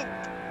lost me.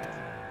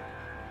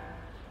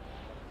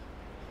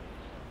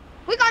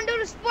 We're gonna do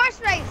the sports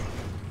race.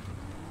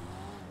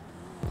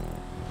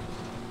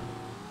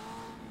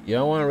 You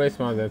don't want to race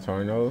my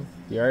Torno.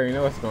 You already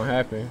know what's gonna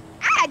happen.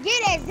 I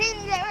get that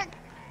Zenny that work.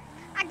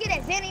 I get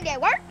that Zenny that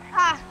work.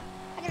 I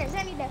get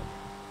that Zenny that.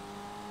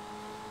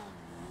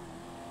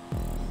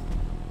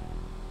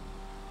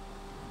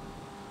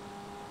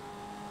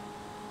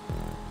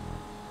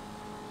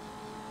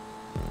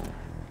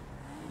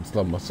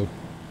 Slow Muscle.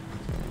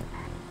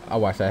 I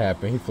watched that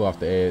happen. He flew off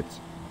the edge.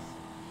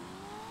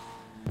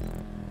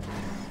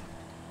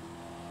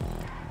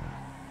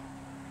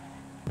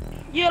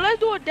 Yeah, let's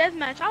do a death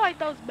match. I like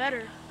those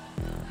better.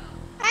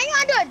 I ain't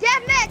gonna do a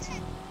death match.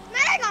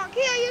 Man, they gonna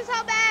kill you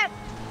so bad.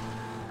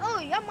 Oh,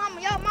 your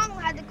mama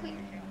had to quit.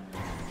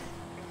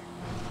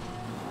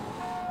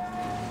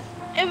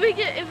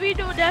 If we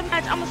do a death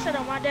match, I'm gonna set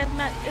up my death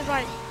match. It's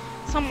like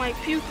something like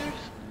Puters,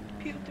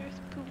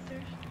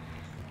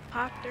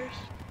 Pocters.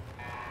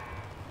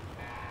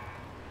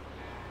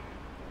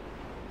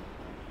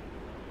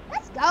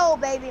 go,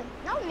 baby.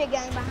 No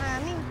nigga ain't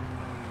behind me.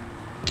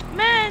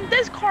 Man,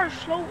 this car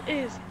slow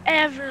as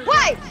ever.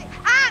 Wait,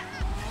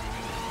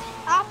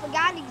 I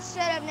forgot. I need to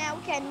shut up now.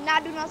 We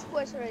cannot do no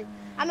sports race.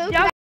 I mean, we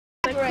Y'all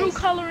can the race. crew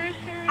coloring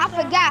here. I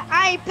forgot.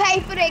 I ain't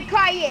paid for that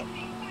car yet.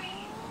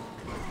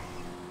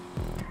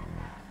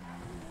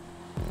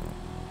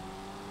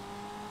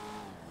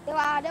 That's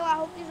why I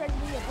hope this race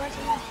will be a bunch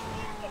of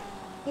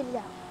get it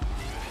out.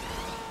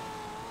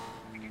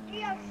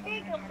 You'll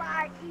think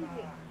about it.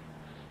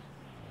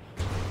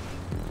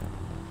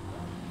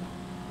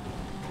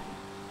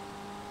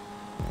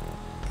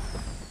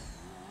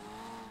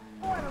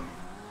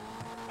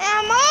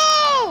 Ammo!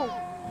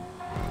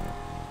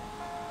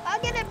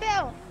 I'll get a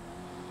bill.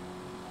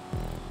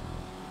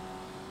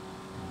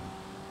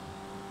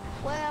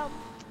 Well,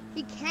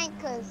 he can't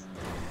cause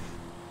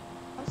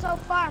I'm so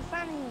far in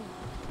front of him.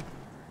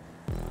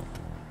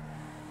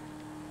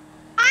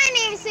 I ain't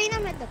even seen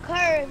him at the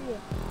curve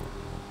yet.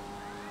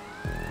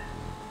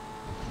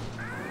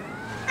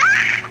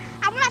 Ah!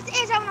 I went off the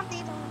edge, I went off the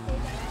edge, I went off the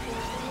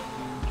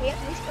edge. Help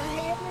me, son,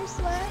 help me,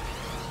 son.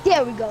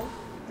 There we go.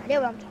 That's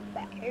what I'm talking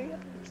about. Hurry up,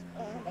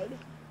 baby.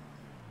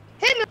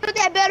 Hit me with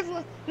that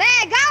beautiful.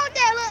 Man, go with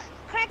that little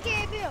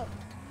crackhead bill.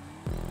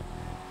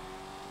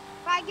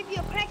 If I give you a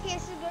crackhead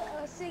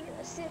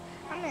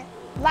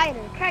lighter,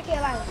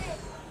 crackhead lighter.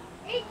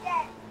 Eat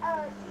that,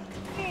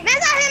 man,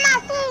 stop hitting my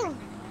food.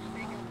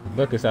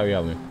 Look, stop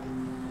yelling.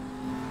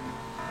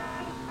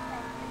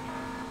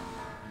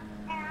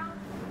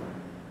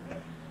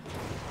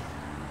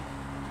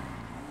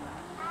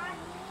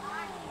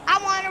 I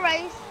won a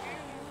race.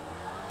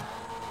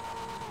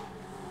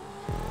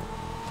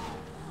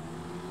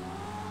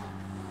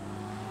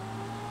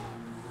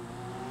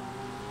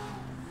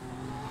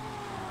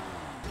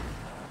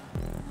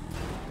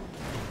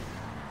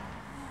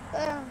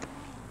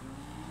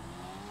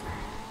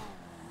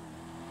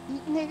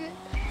 Yeek nigga.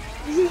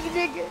 Yeek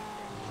nigga.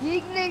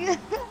 Yeek nigga.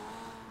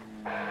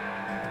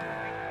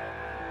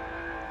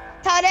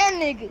 Tell that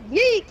nigga.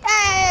 Yeek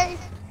ass.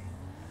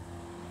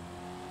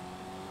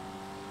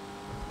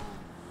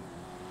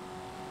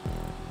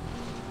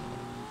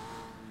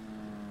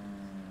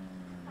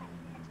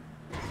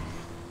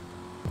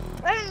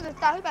 I just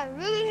thought he about to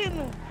really hit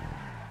me.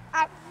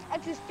 I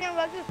just stand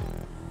like this.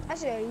 I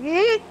said,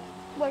 yeek.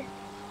 But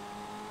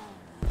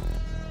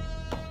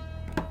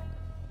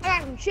I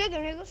got some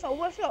chicken, nigga, so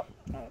what's up?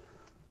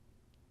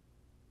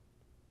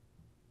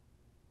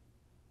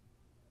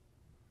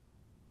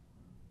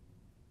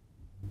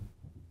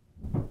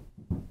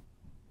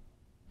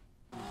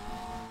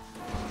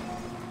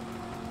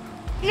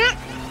 Yeah,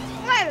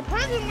 I had a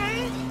punch him,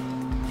 man.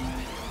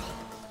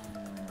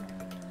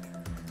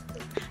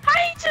 How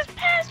he just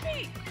passed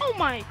me? Oh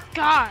my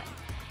god.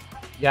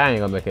 Yeah, I ain't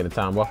gonna make it in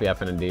time. Both of y'all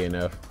finna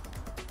DNF.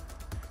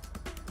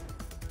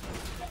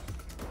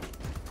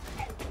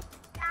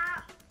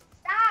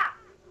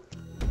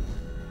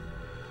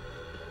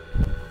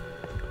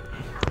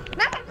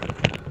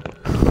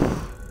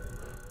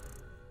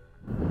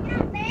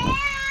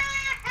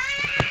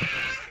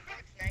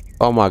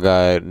 Oh my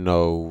god,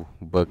 no,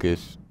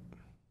 Bookish.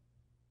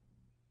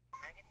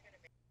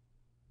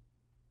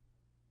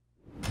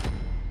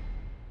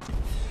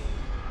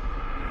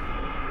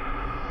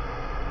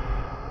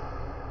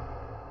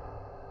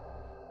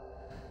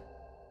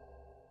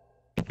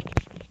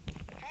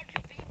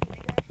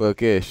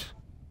 Bookish.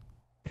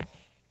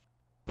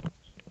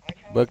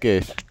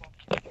 Bookish.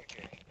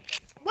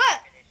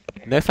 What?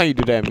 Next time you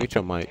do that, mute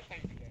your mic.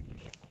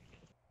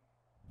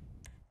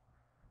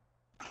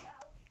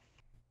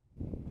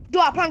 Do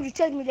I promise you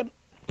take me to...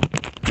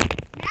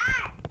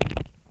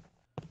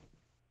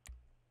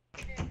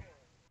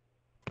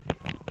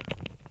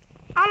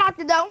 I locked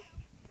the door.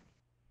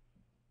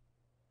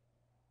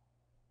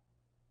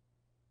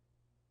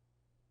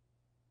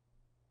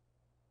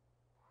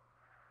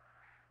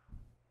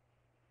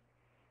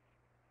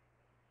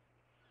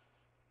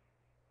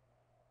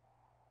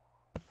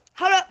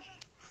 Hold up.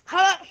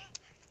 Hold up.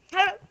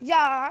 Hold up,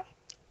 y'all.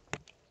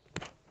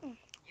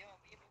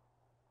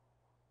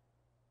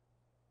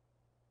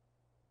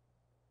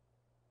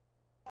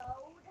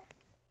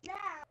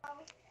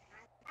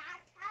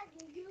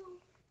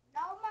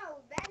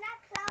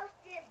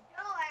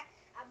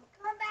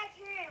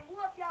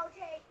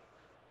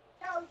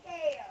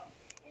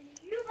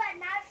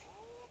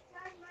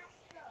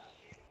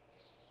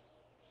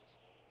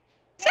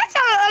 That's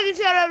how the ugly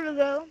shut up to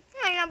go.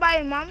 Ain't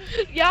nobody, mama.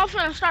 Y'all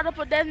finna start up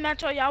a death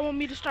match or y'all want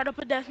me to start up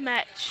a death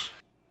match?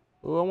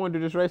 Ooh, I wanna do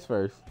this race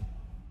first.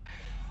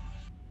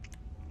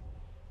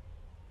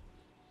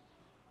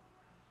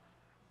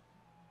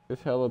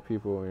 There's hella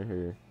people in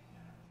here.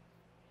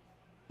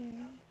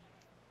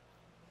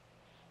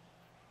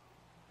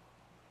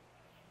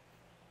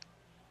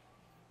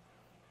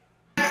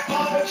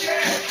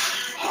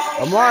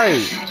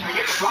 Amari!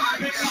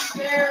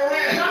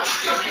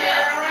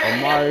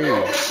 Amari!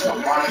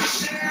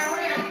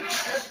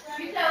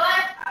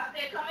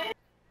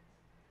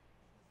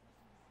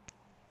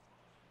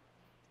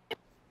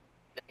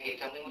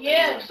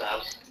 Yeah.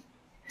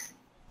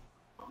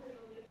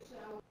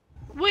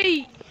 We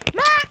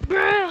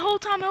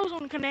nose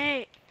on the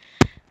connect.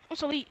 I'm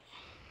so elite.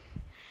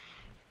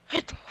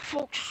 Hit the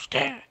folks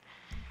there.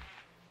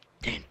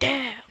 Then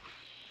dab.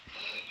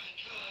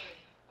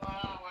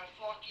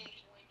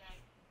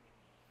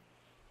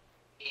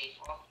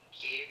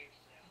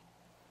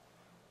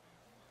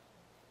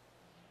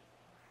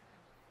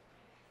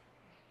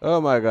 Oh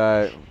my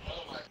god.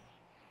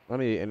 I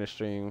need to end the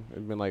stream.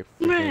 It's been like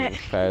Man,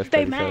 past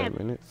they 37 mad.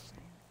 minutes.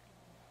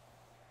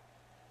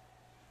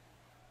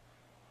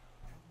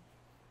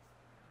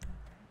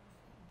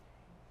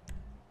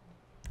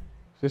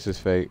 This is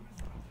fake.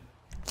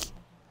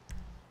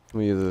 Let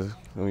me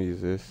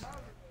use this.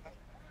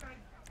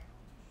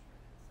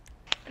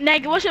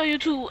 Naggy, what's your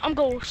YouTube? I'm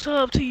gonna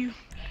sub to you.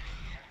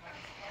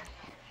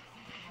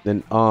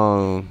 Then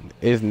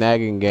it's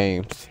nagging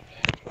games.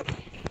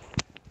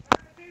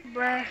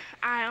 Bruh,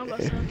 I'm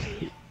gonna sub to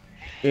you.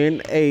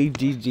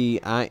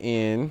 NAGGINGAMES.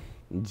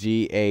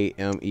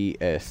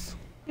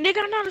 Nigga,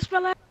 I know how to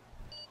spell that.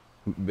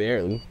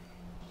 Barely.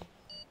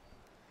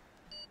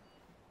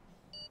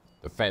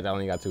 The fact I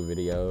only got 2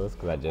 videos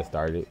because I just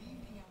started.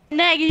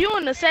 Naggy, you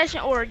in the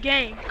session or a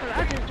game? Cause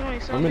I just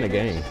joined so I'm in a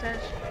many game.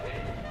 sessions.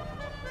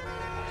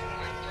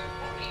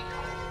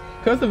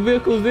 Cause the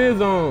vehicles is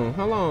on.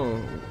 Hold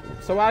on.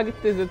 So I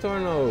get this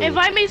Eterno.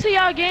 Invite me to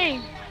y'all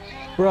game.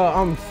 Bro,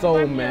 I'm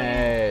so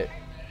mad.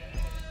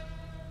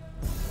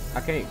 I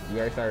can't. We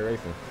already started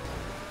racing.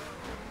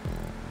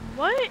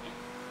 What?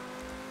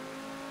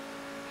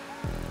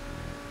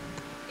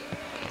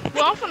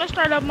 Well, I'm finna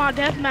start up my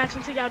death match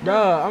until y'all Bro,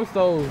 done. I'm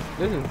so.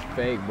 This is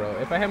fake, bro.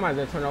 If I had my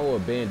Eterno, I would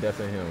have been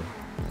dusting him.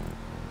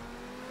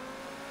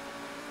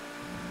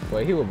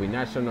 But he would be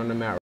not showing on the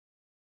map.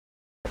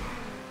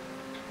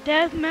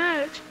 Death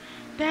match.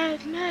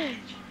 Death match.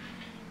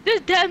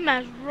 This death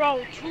match raw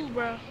too,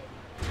 bro.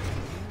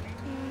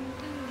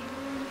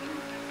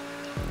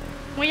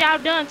 When y'all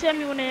done, tell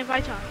me when they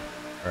invite y'all.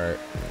 Alright.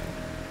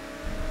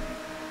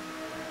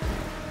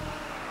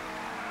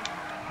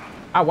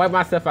 I wiped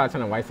myself out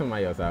trying to wipe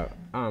somebody else out.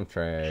 I'm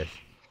trash.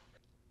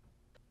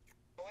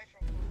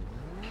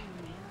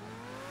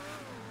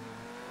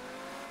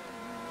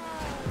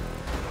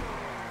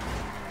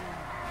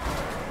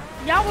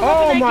 Y'all was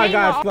Oh up in my that game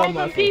gosh, with slow all them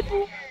motion.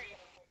 people.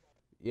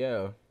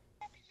 Yeah.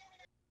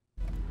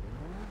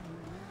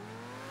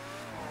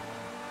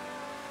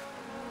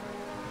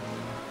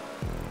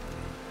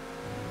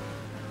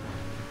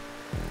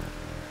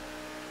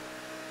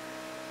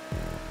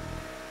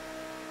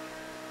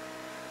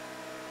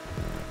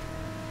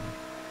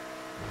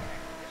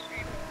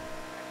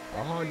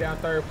 I'm holding down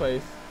 3rd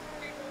place.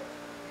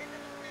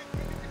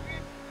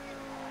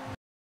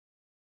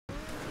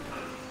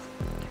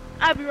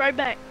 I'll be right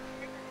back.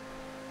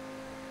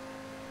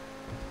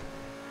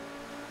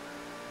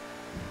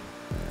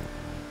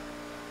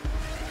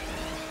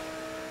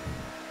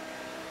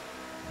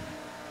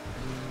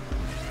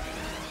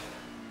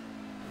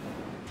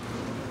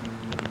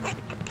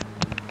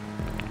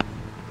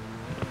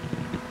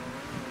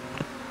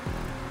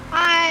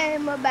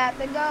 I'm about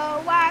to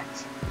go watch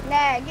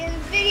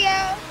Nagin's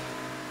video.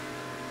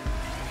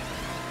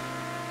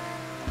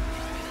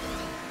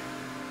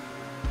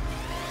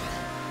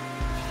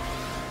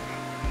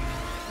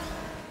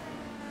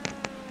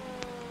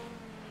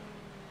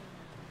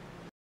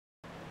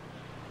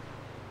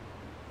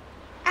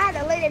 I had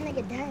to lay that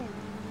nigga down.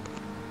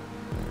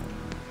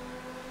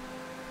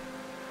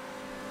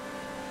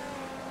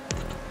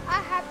 I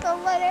have to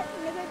lay that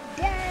nigga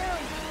down.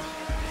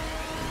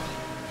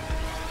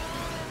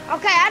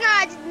 Okay, I know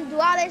I just do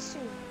all this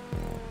shit.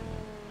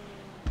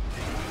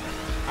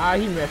 Ah,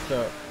 he messed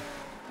up.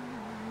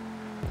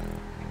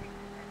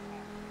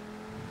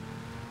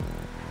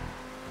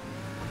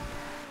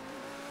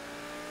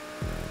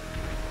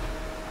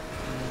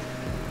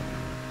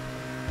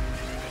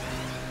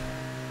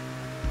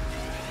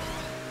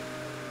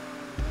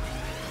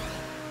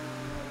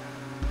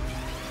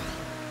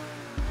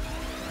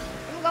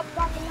 I'm gonna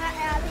park in my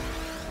alley.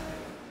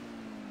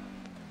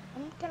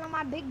 I'm killing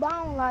my big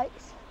bone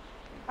lights.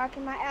 Park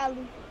in my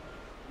alley.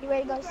 You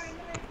ready to go?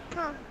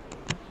 Huh?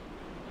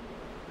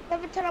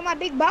 Never turn on my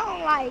big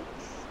bone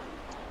lights.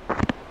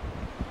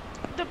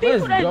 The people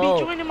Let's that go. be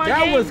joining my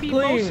That game was be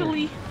clean.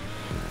 mostly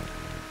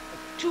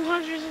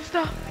 200s and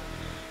stuff.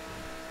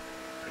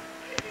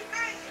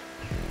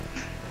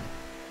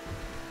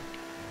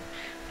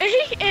 And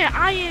he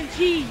and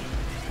ING.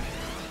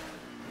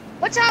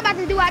 What y'all about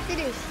to do after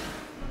this?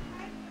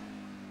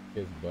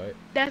 His butt.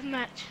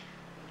 Deathmatch.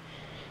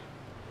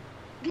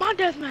 My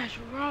deathmatch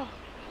raw.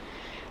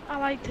 I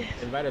like this.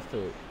 Invite us to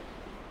it.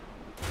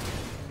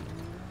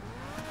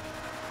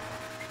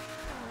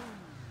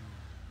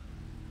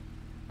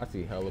 I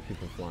see hella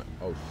people flying.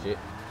 Oh shit.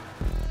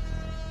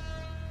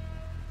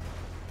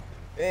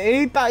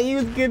 He thought he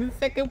was getting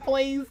 2nd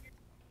place.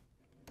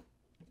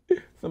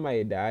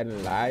 Somebody died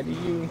and lied to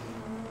you.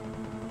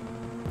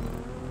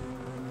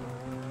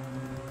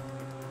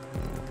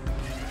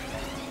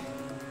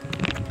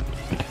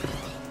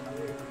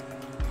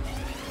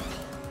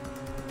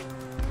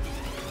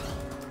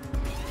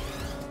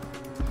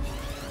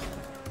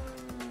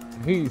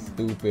 He's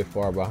stupid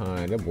far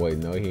behind. That boy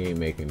know he ain't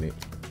making it.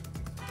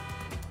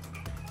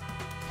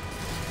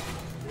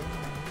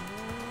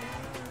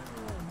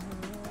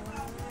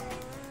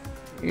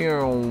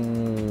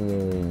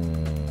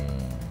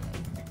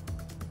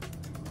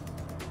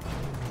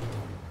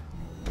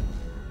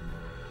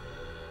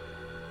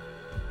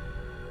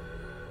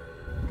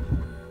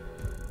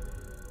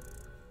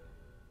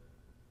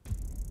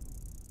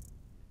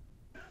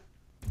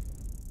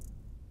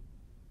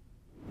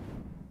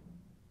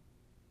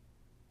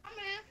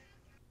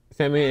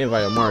 Send me an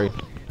invite, Amari.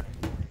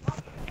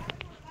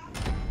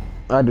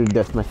 I do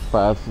deathmatch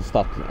 5 to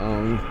stop the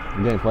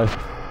gameplay.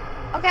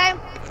 Okay.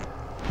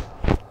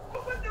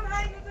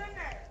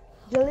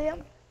 Julia.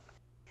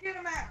 Get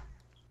him out.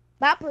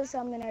 But I put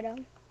something in there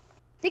though.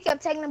 He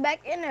kept taking them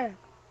back in there.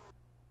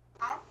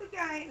 Off the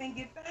game and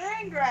get the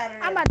anger out of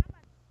there. I'm about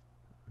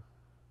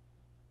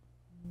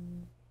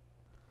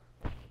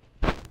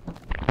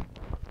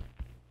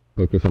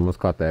Look, if someone's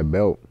caught that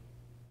belt.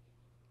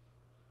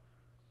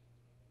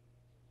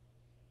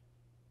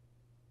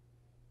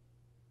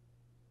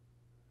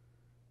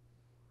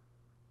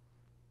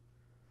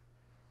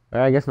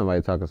 I guess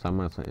nobody talking, so I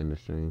might as well end the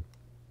stream.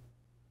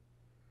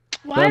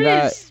 Why So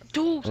this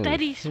dude oh,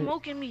 steady shit.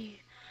 smoking me?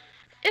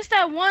 It's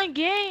that one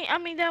game,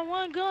 that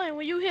one gun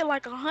when you hit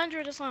like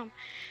 100 or something.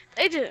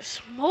 They just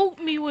smoked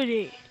me with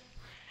it.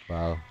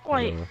 Wow.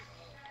 Like,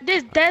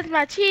 this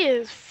deathmatch here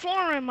is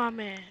flooring my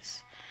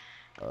mans.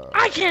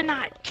 I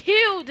cannot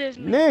kill this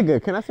man.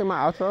 Nigga, can I say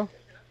my outro?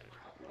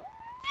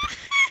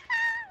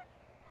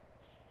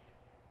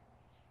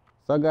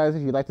 So guys,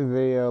 if you like the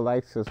video,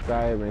 like,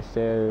 subscribe, and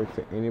share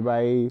to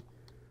anybody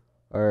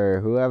or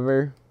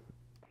whoever.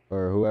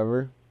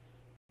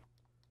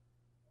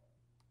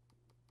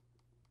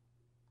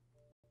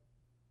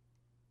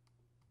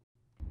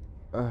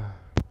 So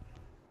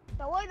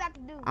what we about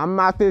to do? I'm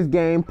out this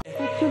game.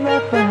 What you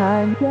left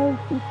behind, yo,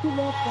 what you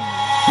left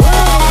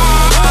behind.